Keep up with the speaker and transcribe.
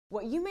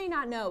What you may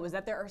not know is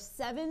that there are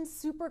 7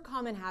 super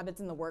common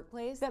habits in the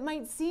workplace that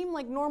might seem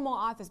like normal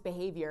office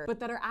behavior, but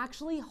that are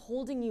actually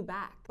holding you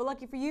back. But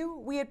lucky for you,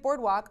 we at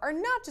Boredwalk are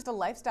not just a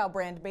lifestyle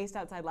brand based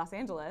outside Los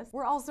Angeles.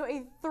 We're also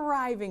a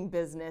thriving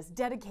business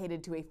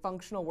dedicated to a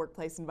functional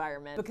workplace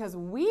environment, because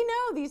we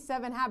know these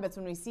 7 habits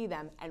when we see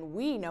them, and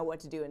we know what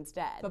to do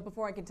instead. But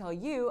before I can tell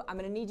you, I'm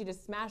gonna need you to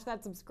smash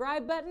that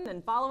subscribe button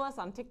and follow us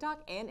on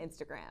TikTok and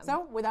Instagram.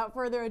 So without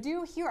further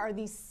ado, here are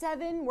the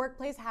 7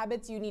 workplace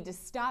habits you need to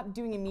stop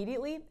doing immediately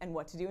and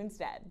what to do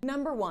instead.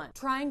 Number 1,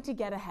 trying to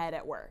get ahead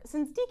at work.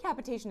 Since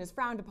decapitation is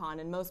frowned upon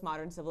in most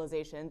modern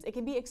civilizations, it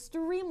can be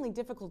extremely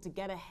difficult to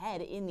get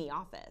ahead in the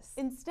office.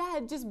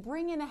 Instead, just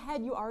bring in a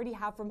head you already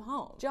have from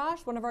home.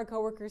 Josh, one of our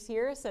coworkers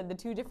here, said the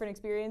 2 different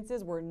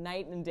experiences were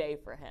night and day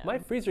for him. My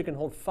freezer can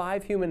hold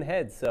 5 human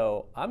heads,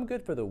 so I'm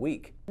good for the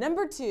week.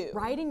 Number 2,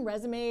 writing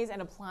resumes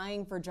and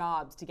applying for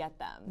jobs to get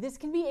them. This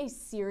can be a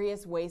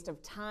serious waste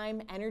of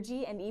time,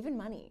 energy, and even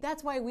money.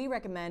 That's why we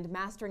recommend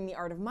mastering the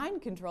art of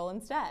mind control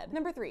instead.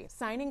 Number 3,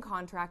 signing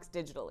contracts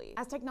digitally.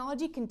 As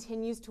technology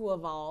continues to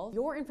evolve,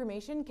 your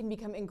information can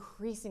become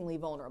increasingly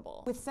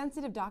vulnerable. With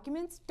sensitive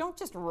documents, don't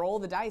just roll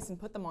the dice and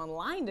put them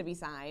online to be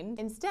signed.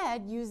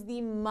 Instead, use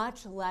the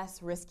much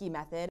less risky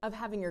method of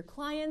having your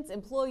clients,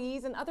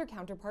 employees, and other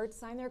counterparts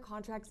sign their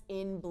contracts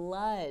in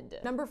blood.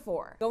 Number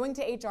 4, going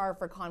to HR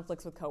for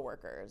conflicts with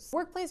coworkers.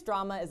 Workplace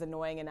drama is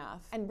annoying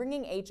enough, and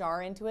bringing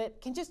HR into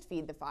it can just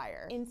feed the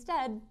fire.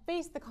 Instead,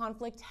 face the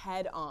conflict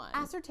head on.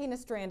 Ascertain a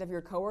strand of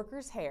your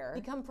coworker's hair,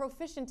 become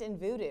proficient in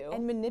voodoo,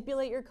 and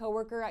manipulate your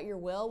coworker at your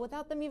will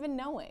without them even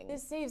knowing.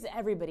 This saves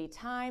everybody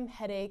time,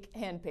 headache,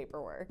 and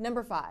paperwork.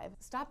 Number 5,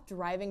 stop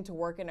driving to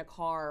work in a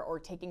car or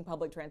taking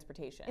public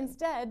transportation.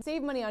 Instead,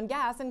 save money on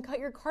gas and cut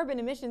your carbon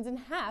emissions in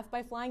half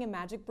by flying a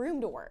magic broom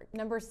to work.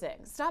 Number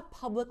 6, stop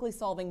publicly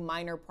solving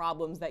minor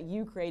problems that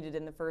you created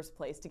in the first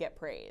place to get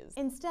praise.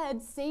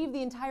 Instead, save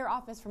the entire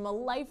office from a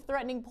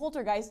life-threatening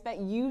poltergeist that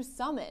you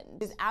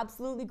summoned. It is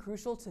absolutely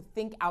crucial to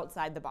think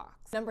outside the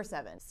box. Number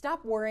 7,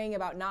 stop worrying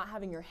about not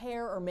having your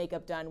hair or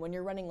makeup done when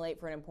you're running late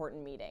for an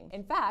important meeting.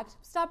 In fact,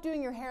 stop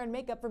doing your hair and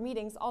makeup for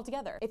meetings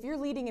altogether. If you're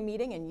leading a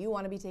meeting and you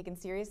want to be taken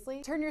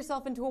seriously, turn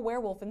yourself into a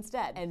werewolf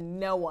instead, and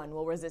no one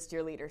will resist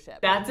your leadership.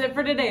 That's it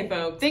for today,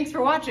 folks. Thanks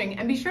for watching,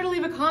 and be sure to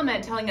leave a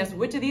comment telling us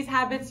which of these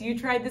habits you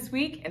tried this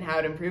week and how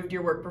it improved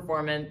your work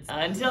performance.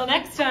 Until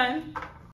next time.